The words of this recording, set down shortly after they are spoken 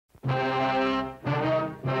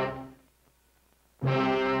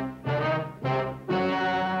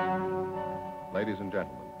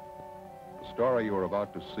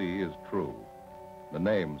about to see is true. The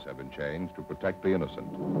names have been changed to protect the innocent.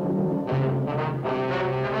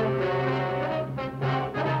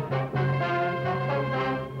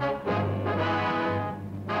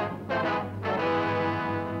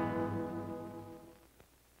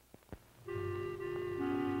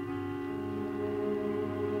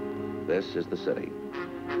 This is the city.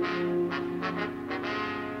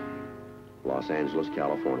 Los Angeles,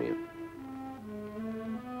 California.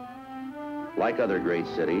 Like other great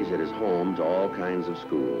cities, it is home to all kinds of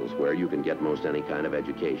schools where you can get most any kind of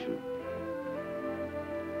education.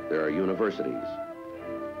 There are universities,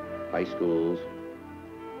 high schools,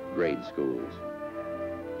 grade schools.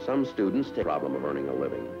 Some students take the problem of earning a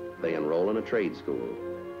living. They enroll in a trade school.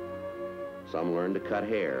 Some learn to cut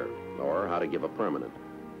hair or how to give a permanent.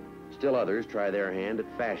 Still others try their hand at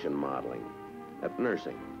fashion modeling, at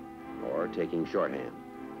nursing, or taking shorthand.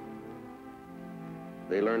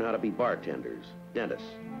 They learn how to be bartenders, dentists,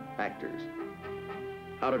 actors,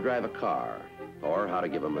 how to drive a car, or how to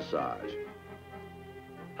give a massage,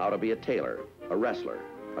 how to be a tailor, a wrestler,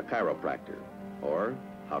 a chiropractor, or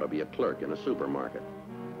how to be a clerk in a supermarket.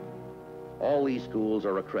 All these schools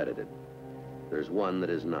are accredited. There's one that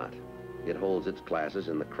is not. It holds its classes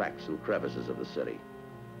in the cracks and crevices of the city.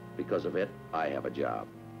 Because of it, I have a job.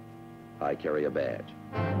 I carry a badge.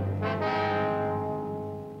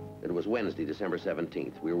 It was Wednesday, December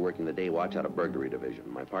 17th. We were working the day watch out of burglary division.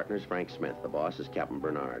 My partner's Frank Smith. The boss is Captain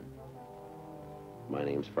Bernard. My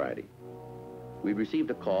name's Friday. We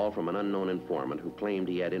received a call from an unknown informant who claimed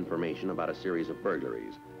he had information about a series of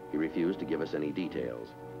burglaries. He refused to give us any details.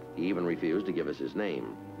 He even refused to give us his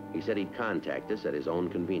name. He said he'd contact us at his own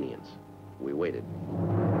convenience. We waited.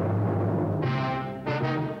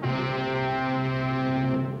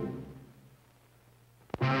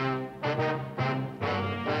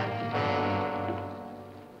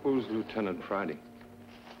 Who's Lieutenant Friday?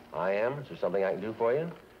 I am. Is there something I can do for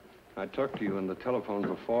you? I talked to you on the telephone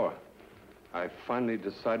before. I finally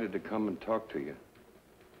decided to come and talk to you.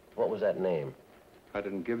 What was that name? I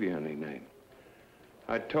didn't give you any name.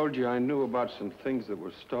 I told you I knew about some things that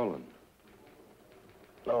were stolen.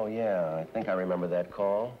 Oh, yeah. I think I remember that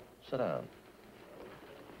call. Sit down.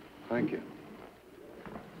 Thank you.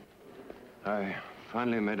 I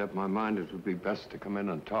finally made up my mind it would be best to come in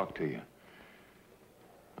and talk to you.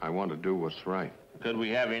 I want to do what's right. Could we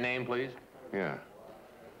have your name, please? Yeah.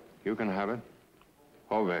 You can have it.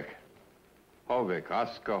 Hovek. Hovek.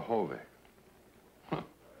 Oskar Hovek.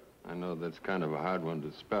 I know that's kind of a hard one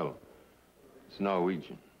to spell. It's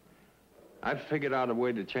Norwegian. I've figured out a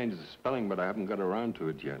way to change the spelling, but I haven't got around to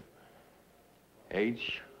it yet.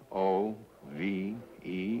 H-O-V-E-J-G.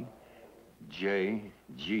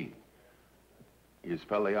 You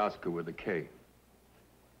spell the Oscar with a K.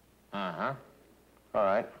 Uh-huh. All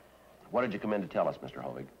right. What did you come in to tell us, Mr.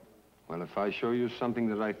 Hovig? Well, if I show you something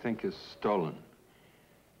that I think is stolen,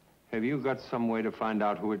 have you got some way to find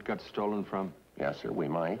out who it got stolen from? Yes, sir, we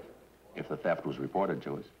might, if the theft was reported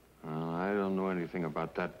to us. I don't know anything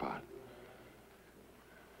about that part.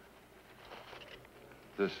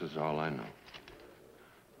 This is all I know.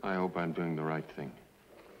 I hope I'm doing the right thing.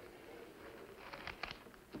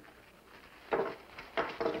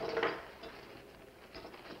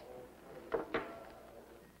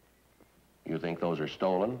 You think those are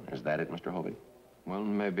stolen? Is that it, Mr. Hovig? Well,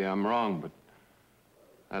 maybe I'm wrong, but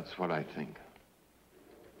that's what I think.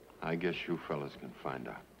 I guess you fellas can find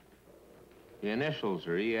out. The initials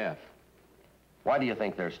are EF. Why do you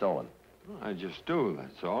think they're stolen? I just do,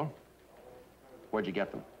 that's all. Where'd you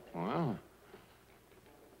get them? Well,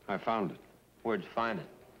 I found it. Where'd you find it?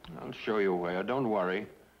 I'll show you where. Don't worry.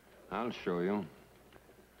 I'll show you.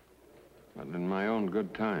 But in my own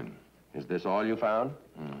good time. Is this all you found?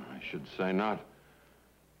 I should say not.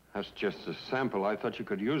 That's just a sample. I thought you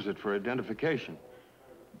could use it for identification.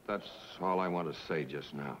 That's all I want to say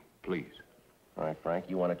just now. Please. All right, Frank,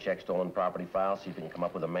 you want to check stolen property files, see if you can come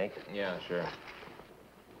up with a make? Yeah, sure.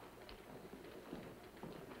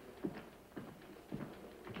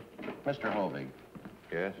 Mr. Hovig.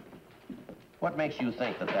 Yes? What makes you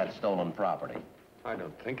think that that's stolen property? I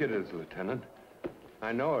don't think it is, Lieutenant.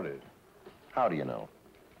 I know it is. How do you know?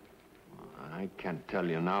 I can't tell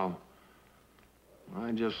you now.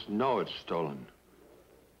 I just know it's stolen.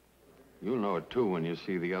 You'll know it, too, when you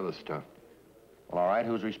see the other stuff. Well, all right,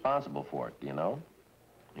 who's responsible for it? Do you know?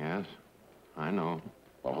 Yes, I know.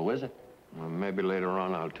 Well, who is it? Well, maybe later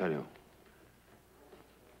on I'll tell you.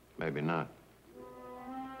 Maybe not.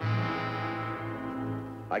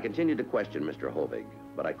 I continued to question Mr. Hovig,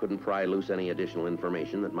 but I couldn't pry loose any additional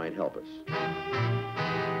information that might help us.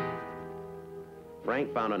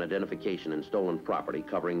 Frank found an identification in stolen property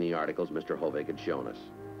covering the articles Mr. Hovig had shown us.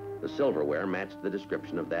 The silverware matched the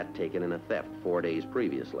description of that taken in a theft 4 days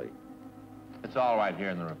previously. It's all right here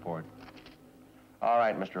in the report. All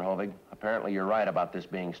right, Mr. Hovig. Apparently you're right about this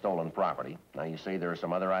being stolen property. Now, you say there are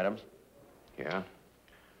some other items? Yeah,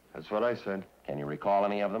 that's what I said. Can you recall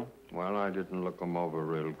any of them? Well, I didn't look them over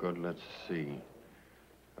real good. Let's see.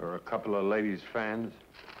 There were a couple of ladies' fans.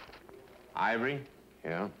 Ivory?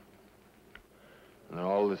 Yeah. And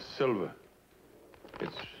all this silver.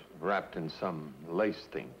 It's wrapped in some lace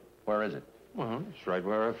thing. Where is it? Well, it's right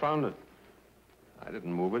where I found it. I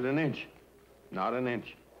didn't move it an inch. Not an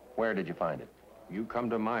inch. Where did you find it? You come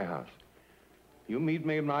to my house. You meet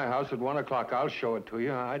me at my house at 1 o'clock. I'll show it to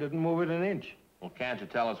you. I didn't move it an inch. Well, can't you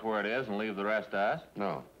tell us where it is and leave the rest to us?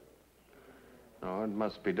 No. No, it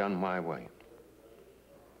must be done my way.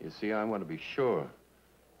 You see, I want to be sure.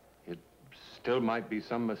 It still might be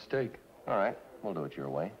some mistake. All right, we'll do it your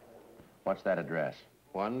way. What's that address?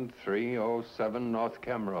 1307 North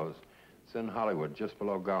Camrose. It's in Hollywood, just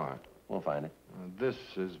below Gower. We'll find it. This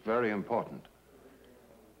is very important.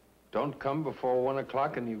 Don't come before 1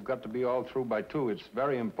 o'clock, and you've got to be all through by 2. It's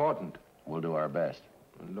very important. We'll do our best.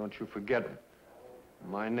 And don't you forget,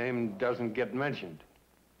 my name doesn't get mentioned.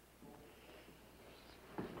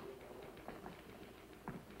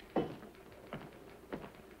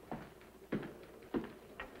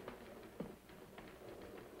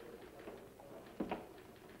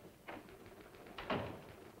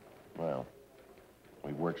 Well,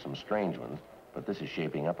 we've worked some strange ones, but this is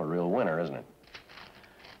shaping up a real winner, isn't it?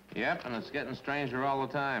 Yep, and it's getting stranger all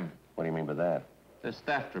the time. What do you mean by that? This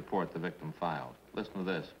theft report the victim filed. Listen to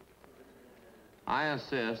this. I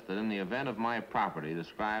insist that in the event of my property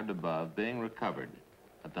described above being recovered,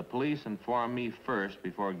 that the police inform me first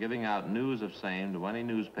before giving out news of same to any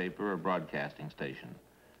newspaper or broadcasting station.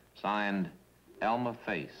 Signed, Elma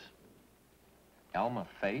Face. Elma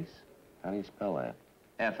Face? How do you spell that?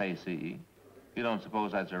 F-A-C-E. You don't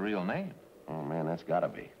suppose that's a real name? Oh, man, that's gotta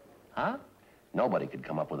be. Huh? Nobody could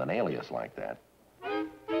come up with an alias like that.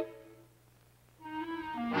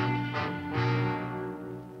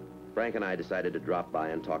 Frank and I decided to drop by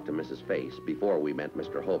and talk to Mrs. Face before we met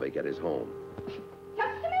Mr. Hovig at his home. Just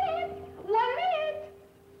a minute. 1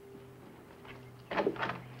 minute.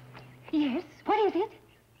 Yes, what is it?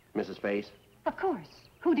 Mrs. Face? Of course.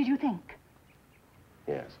 Who did you think?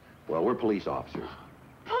 Yes. Well, we're police officers.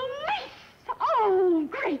 Police! Oh,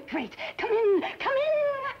 great, great. Come in, come in.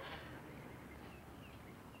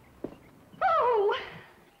 Oh!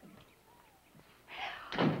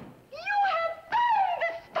 You have found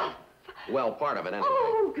the stuff! Well, part of it, anyway.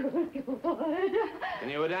 Oh, good, good. Can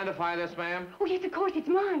you identify this, ma'am? Oh, yes, of course, it's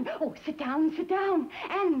mine. Oh, sit down, sit down.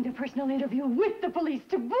 And a personal interview with the police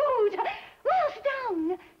to boot. Well, sit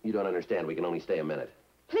down. You don't understand. We can only stay a minute.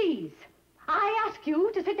 Please, I ask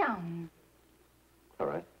you to sit down. All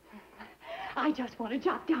right. I just want to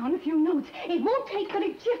jot down a few notes. It won't take but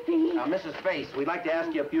a jiffy. Now, Mrs. Face, we'd like to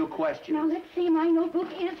ask you a few questions. Now, let's see. My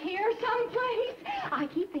notebook is here someplace. I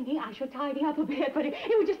keep thinking I should tidy up a bit, but it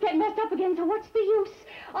would just get messed up again, so what's the use?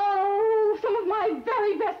 Oh, some of my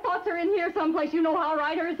very best thoughts are in here someplace. You know how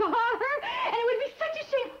writers are. And it would be such a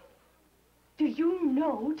shame. Do you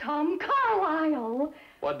know Tom Carlyle?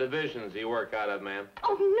 What divisions do you work out of, ma'am?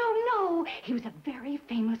 Oh, no. He was a very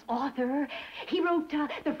famous author. He wrote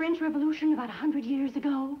The French Revolution about 100 years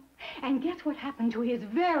ago. And guess what happened to his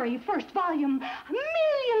very first volume?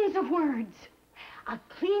 Millions of words. A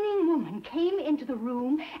cleaning woman came into the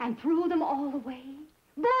room and threw them all away.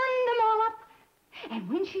 Burned them all up. And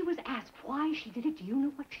when she was asked why she did it, do you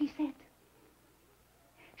know what she said?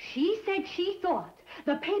 She said she thought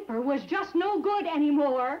the paper was just no good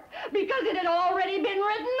anymore because it had already been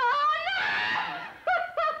written on.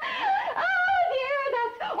 Oh, dear,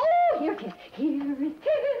 that's... Oh, here it is. Here it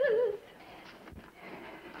is.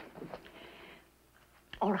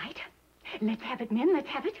 All right. Let's have it, men. Let's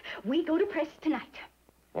have it. We go to press tonight.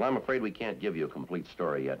 Well, I'm afraid we can't give you a complete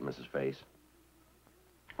story yet, Mrs. Face.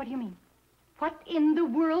 What do you mean? What in the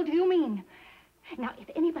world do you mean? Now, if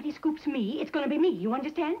anybody scoops me, it's going to be me, you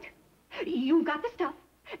understand? You've got the stuff.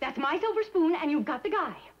 That's my silver spoon, and you've got the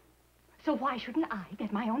guy. So why shouldn't I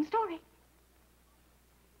get my own story?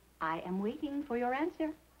 I am waiting for your answer.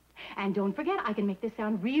 And don't forget, I can make this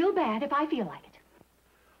sound real bad if I feel like it.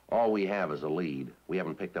 All we have is a lead. We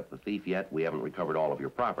haven't picked up the thief yet. We haven't recovered all of your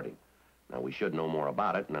property. Now, we should know more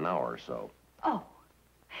about it in an hour or so. Oh,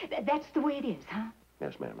 that's the way it is, huh?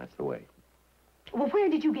 Yes, ma'am, that's the way. Well, where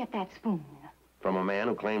did you get that spoon? From a man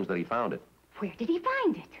who claims that he found it. Where did he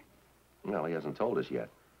find it? Well, he hasn't told us yet.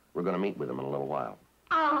 We're going to meet with him in a little while.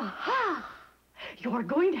 Aha! You're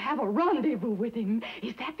going to have a rendezvous with him.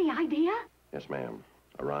 Is that the idea? Yes, ma'am.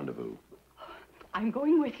 A rendezvous. I'm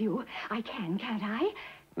going with you. I can, can't I?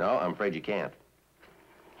 No, I'm afraid you can't.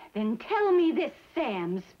 Then tell me this,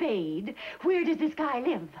 Sam Spade. Where does this guy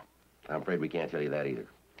live? I'm afraid we can't tell you that either.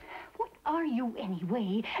 What are you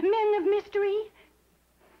anyway? Men of mystery?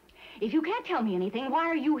 If you can't tell me anything, why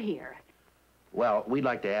are you here? Well, we'd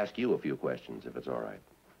like to ask you a few questions, if it's all right.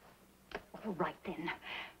 All right, then.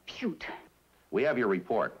 Shoot. We have your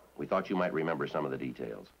report. We thought you might remember some of the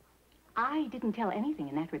details. I didn't tell anything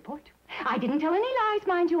in that report. I didn't tell any lies,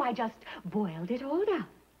 mind you. I just boiled it all down.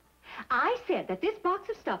 I said that this box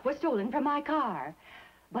of stuff was stolen from my car.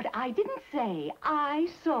 But I didn't say I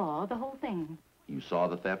saw the whole thing. You saw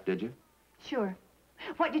the theft, did you? Sure.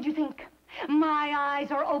 What did you think? My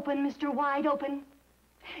eyes are open, Mr. Wide Open.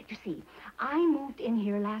 You see, I moved in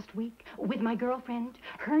here last week with my girlfriend.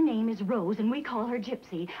 Her name is Rose, and we call her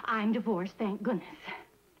Gypsy. I'm divorced, thank goodness.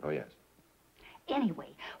 Oh, yes. Anyway,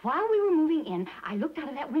 while we were moving in, I looked out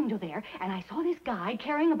of that window there, and I saw this guy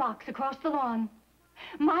carrying a box across the lawn.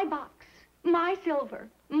 My box, my silver,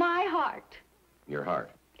 my heart. Your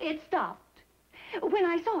heart. It stopped. When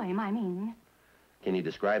I saw him, I mean. Can you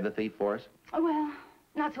describe the thief for us? Well,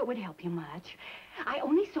 not so it would help you much. I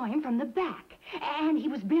only saw him from the back, and he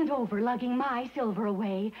was bent over, lugging my silver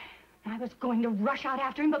away. I was going to rush out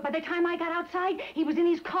after him, but by the time I got outside, he was in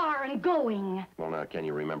his car and going. Well, now, can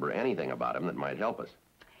you remember anything about him that might help us?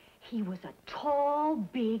 He was a tall,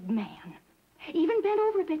 big man. Even bent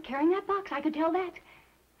over a bit, carrying that box, I could tell that.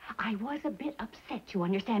 I was a bit upset, you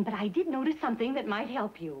understand, but I did notice something that might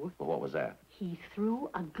help you. Well, what was that? He threw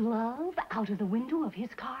a glove out of the window of his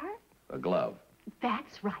car. A glove?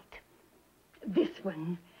 That's right. This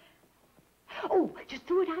one. Oh, just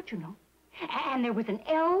threw it out, you know. And there was an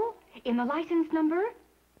L in the license number,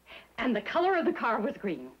 and the color of the car was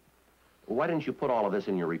green. Well, why didn't you put all of this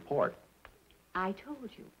in your report? I told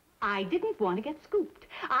you. I didn't want to get scooped.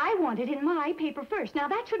 I wanted in my paper first. Now,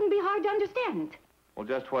 that shouldn't be hard to understand. Well,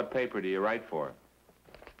 just what paper do you write for?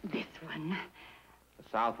 This one. The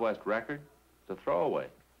Southwest Record? It's a throwaway.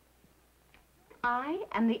 I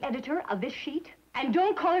am the editor of this sheet, and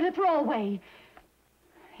don't call it a throwaway.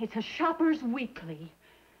 It's a shopper's weekly.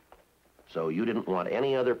 So you didn't want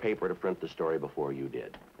any other paper to print the story before you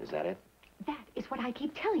did. Is that it? That is what I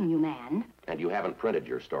keep telling you, man. And you haven't printed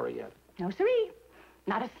your story yet? No, siree.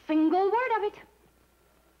 Not a single word of it.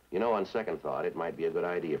 You know, on second thought, it might be a good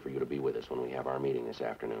idea for you to be with us when we have our meeting this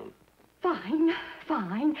afternoon. Fine,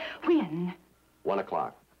 fine. When? 1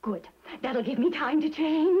 o'clock. Good. That'll give me time to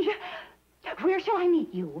change. Where shall I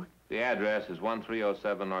meet you? The address is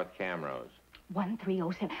 1307 North Camrose.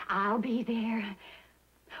 1307. I'll be there.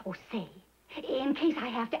 Oh, say, in case I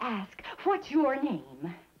have to ask, what's your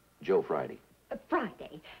name? Joe Friday.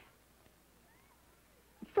 Friday.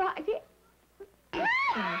 Friday?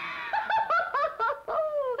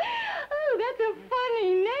 Oh, that's a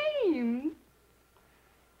funny name.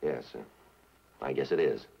 Yes, I guess it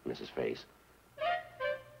is, Mrs. Face.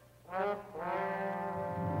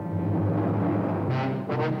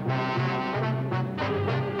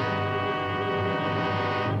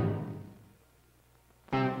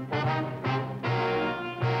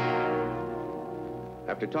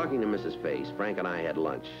 After talking to Mrs. Face, Frank and I had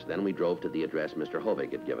lunch. Then we drove to the address Mr.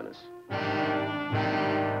 Hovig had given us.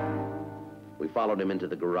 We followed him into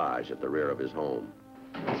the garage at the rear of his home.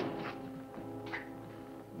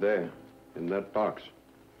 There, in that box.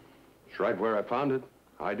 It's right where I found it.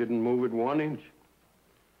 I didn't move it 1 inch.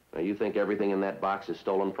 Now, you think everything in that box is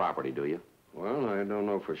stolen property, do you? Well, I don't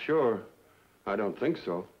know for sure. I don't think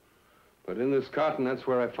so. But in this carton, that's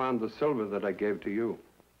where I found the silver that I gave to you.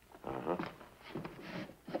 Uh-huh.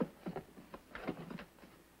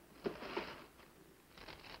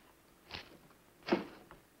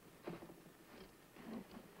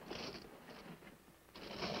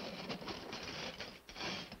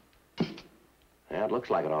 Yeah, it looks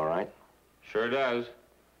like it, all right. Sure does.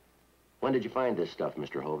 When did you find this stuff,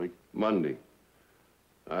 Mr. Hovig? Monday.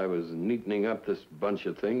 I was neatening up this bunch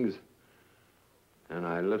of things, and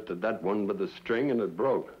I lifted that one with the string, and it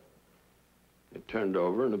broke. It turned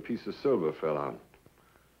over, and a piece of silver fell out.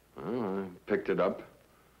 Well, I picked it up,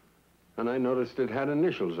 and I noticed it had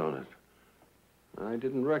initials on it. I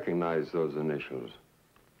didn't recognize those initials.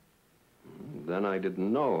 Then I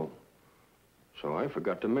didn't know, so I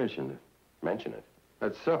forgot to mention it. Mention it.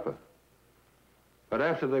 At supper. But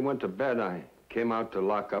after they went to bed, I came out to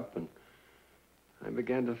lock up, and I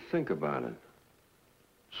began to think about it.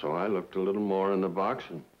 So I looked a little more in the box,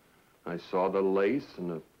 and I saw the lace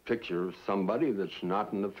and a picture of somebody that's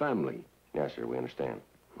not in the family. Yes, sir, we understand.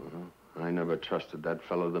 I never trusted that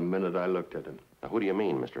fellow the minute I looked at him. Now, who do you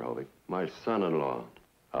mean, Mr. Hovig? My son-in-law.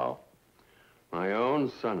 Oh. My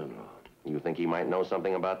own son-in-law. You think he might know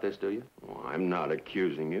something about this, do you? Oh, I'm not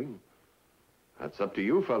accusing him. That's up to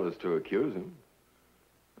you fellas to accuse him.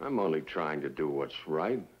 I'm only trying to do what's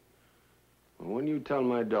right. When you tell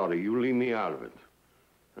my daughter you leave me out of it,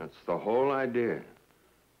 that's the whole idea.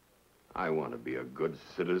 I want to be a good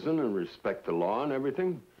citizen and respect the law and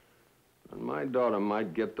everything. And my daughter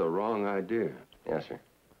might get the wrong idea. Yes, sir.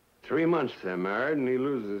 3 months they're married and he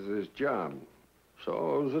loses his job. So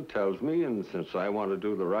Oza tells me, and since I want to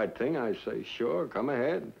do the right thing, I say, sure, come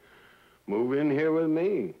ahead. Move in here with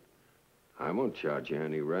me. I won't charge you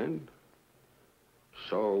any rent.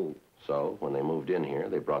 So, when they moved in here,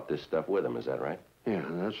 they brought this stuff with them, is that right? yeah,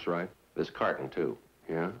 that's right. This carton, too.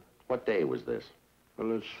 Yeah? What day was this? Well,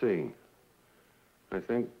 let's see. I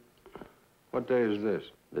think, what day is this?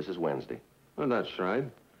 This is Wednesday. Well, that's right.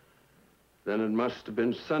 Then it must have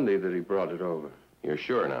been Sunday that he brought it over. You're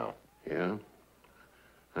sure now? Yeah,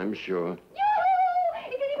 I'm sure. Yoo-hoo!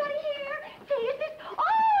 Is anybody here? Say, is this...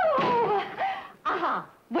 Oh! Aha!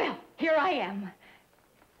 Well, here I am.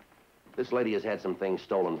 This lady has had some things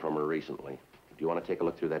stolen from her recently. Do you want to take a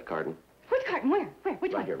look through that carton? Which carton? Where?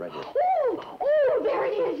 Which one? Right here, right here. Oh, there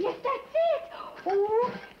it is. Yes, that's it.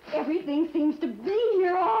 Oh, everything seems to be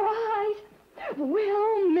here all right.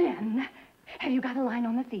 Well, men, have you got a line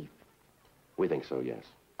on the thief? We think so, yes.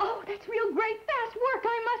 Oh, that's real great fast work,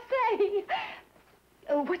 I must say.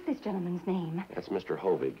 What's this gentleman's name? That's Mr.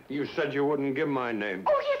 Hovig. You said you wouldn't give my name.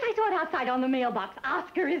 Oh, yes, I saw it outside on the mailbox.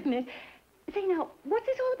 Oskar, isn't it? Say, now, what's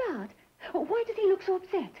this all about? Why does he look so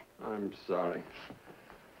upset? I'm sorry.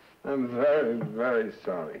 I'm very, very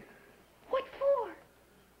sorry. What for?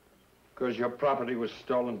 Because your property was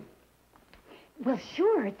stolen. Well,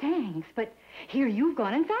 sure, thanks, but here you've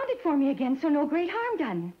gone and found it for me again, so no great harm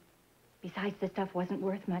done. Besides, the stuff wasn't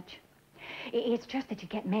worth much. It's just that you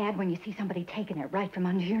get mad when you see somebody taking it right from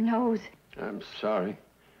under your nose. I'm sorry.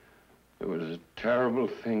 It was a terrible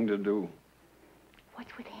thing to do.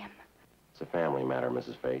 What's with him? It's a family matter,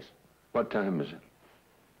 Mrs. Face. What time is it?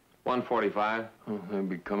 1:45. Oh, they'll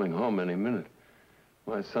be coming home any minute.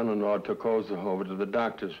 My son-in-law took Oza over to the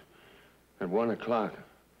doctor's at 1 o'clock.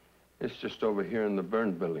 It's just over here in the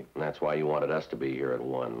burned building. And that's why you wanted us to be here at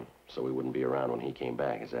 1, so we wouldn't be around when he came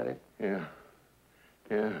back, is that it? Yeah.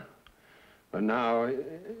 Yeah. But now,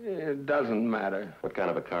 it doesn't matter. What kind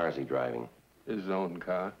of a car is he driving? His own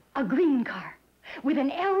car. A green car with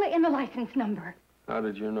an L in the license number. How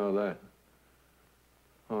did you know that?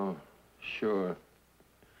 Oh, sure.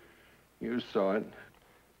 You saw it.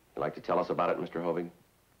 You like to tell us about it, Mr. Hovig?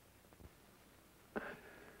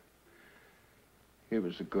 He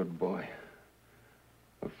was a good boy.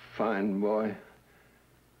 A fine boy.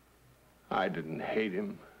 I didn't hate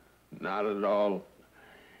him. Not at all.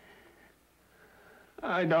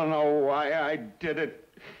 I don't know why I did it.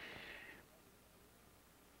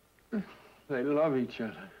 They love each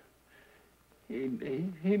other.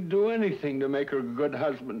 He'd do anything to make her a good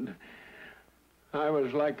husband. I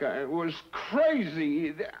was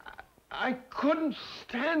crazy. I couldn't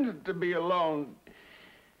stand it to be alone.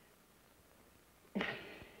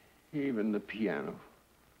 Even the piano.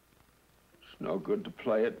 It's no good to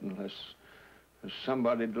play it unless there's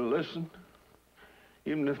somebody to listen.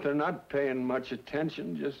 Even if they're not paying much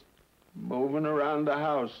attention, just moving around the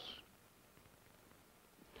house.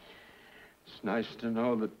 It's nice to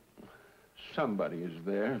know that somebody is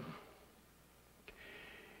there.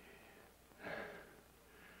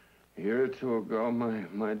 A year or two ago,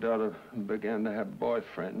 my daughter began to have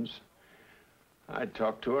boyfriends. I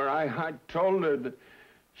talked to her. I told her that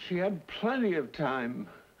she had plenty of time.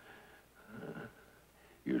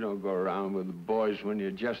 You don't go around with boys when you're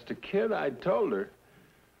just a kid, I told her.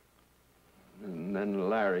 And then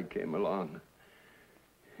Larry came along.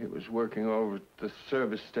 He was working over at the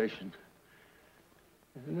service station.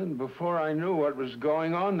 And then before I knew what was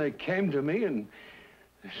going on, they came to me and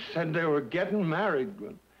said they were getting married.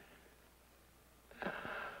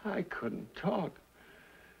 I couldn't talk.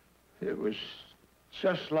 It was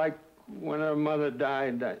just like when her mother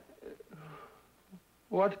died.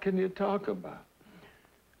 What can you talk about?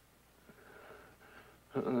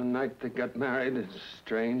 On the night they got married, it's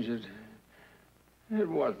strange. It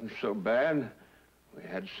wasn't so bad. We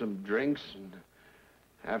had some drinks, and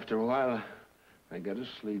after a while, I got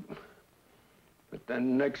asleep. But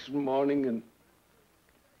then next morning, and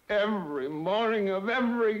every morning of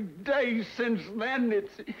every day since then,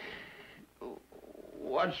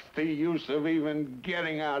 what's the use of even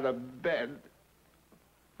getting out of bed?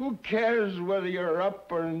 Who cares whether you're up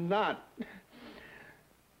or not?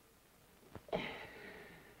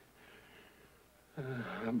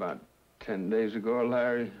 About 10 days ago,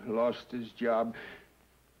 Larry lost his job.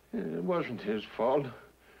 It wasn't his fault.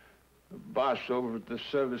 The boss over at the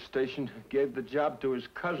service station gave the job to his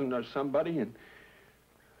cousin or somebody, and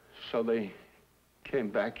so they came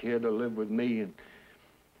back here to live with me, and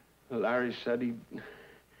Larry said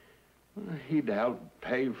he'd help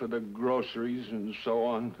pay for the groceries and so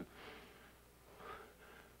on.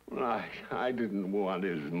 Well, I didn't want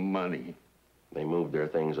his money. They moved their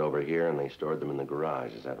things over here and they stored them in the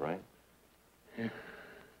garage, is that right? Yeah.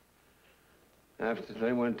 After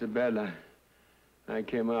they went to bed, I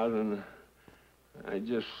came out and I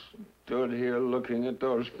just stood here looking at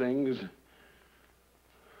those things.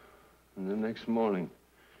 And the next morning,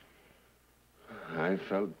 I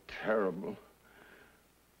felt terrible.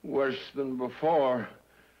 Worse than before.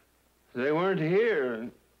 They weren't here.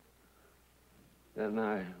 Then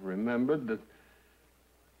I remembered that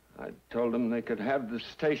I told them they could have the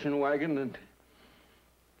station wagon, and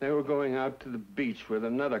they were going out to the beach with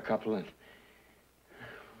another couple, and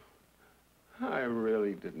I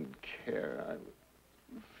really didn't care. I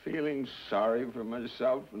was feeling sorry for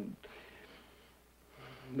myself, and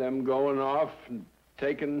them going off and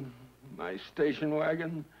taking my station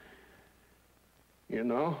wagon, you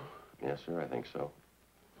know? Yes, sir, I think so.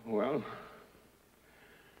 Well,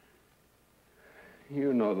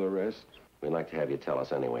 you know the rest. We'd like to have you tell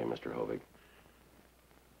us anyway, Mr. Hovig.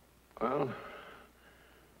 Well,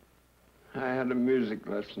 I had a music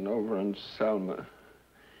lesson over in Selma.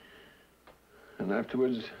 And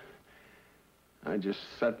afterwards, I just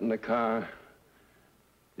sat in the car,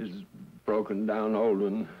 his broken down old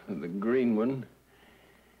one, the green one.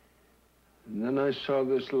 And then I saw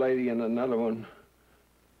this lady and another one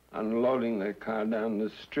unloading their car down the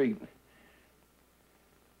street.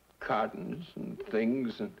 Cartons and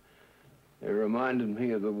things, and they reminded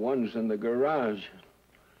me of the ones in the garage.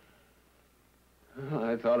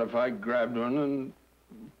 I thought if I grabbed one and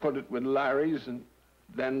put it with Larry's and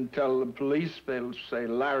then tell the police, they'll say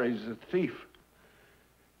Larry's a thief.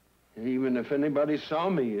 And even if anybody saw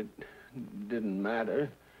me, it didn't matter.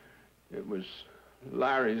 It was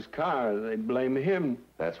Larry's car. They'd blame him.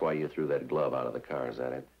 That's why you threw that glove out of the car, is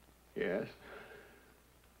that it? Yes.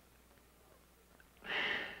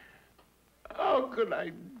 How could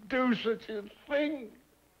I do such a thing?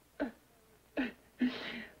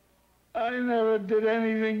 I never did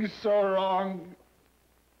anything so wrong.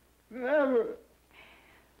 Never.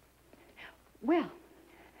 Well,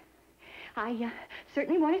 I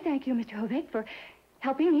certainly want to thank you, Mr. Hovig, for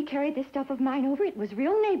helping me carry this stuff of mine over. It was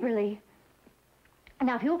real neighborly.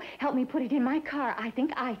 Now, if you'll help me put it in my car, I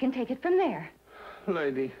think I can take it from there.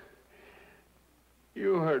 Lady,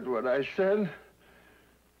 you heard what I said.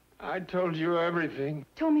 I told you everything.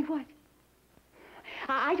 Told me what?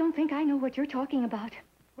 I don't think I know what you're talking about.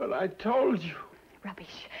 Well, I told you.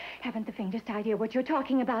 Rubbish. Haven't the faintest idea what you're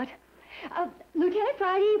talking about. Lieutenant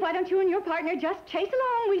Friday, why don't you and your partner just chase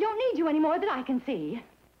along? We don't need you anymore that I can see.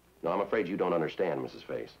 No, I'm afraid you don't understand, Mrs.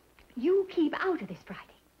 Face. You keep out of this,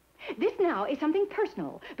 Friday. This now is something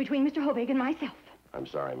personal between Mr. Hovig and myself. I'm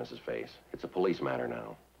sorry, Mrs. Face. It's a police matter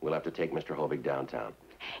now. We'll have to take Mr. Hovig downtown.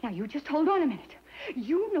 Now, you just hold on a minute.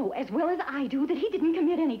 You know as well as I do that he didn't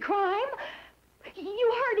commit any crime.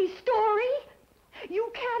 You heard his story.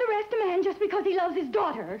 You can't arrest a man just because he loves his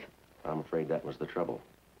daughter. I'm afraid that was the trouble.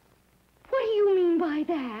 What do you mean by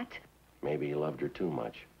that? Maybe he loved her too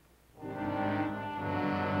much.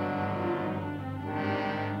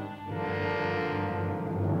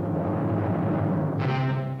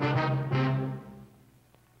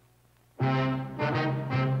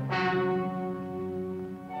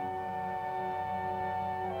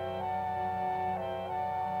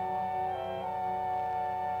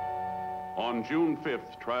 On June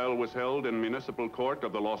 5th, trial was held in municipal court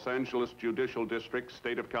of the Los Angeles Judicial District,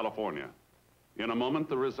 State of California. In a moment,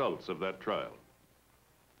 the results of that trial.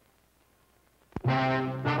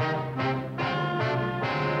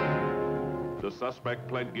 The suspect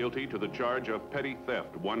pled guilty to the charge of petty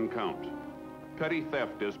theft, 1 count. Petty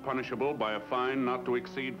theft is punishable by a fine not to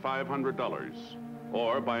exceed $500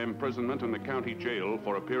 or by imprisonment in the county jail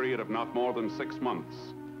for a period of not more than 6 months,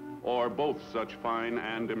 or both such fine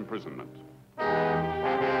and imprisonment.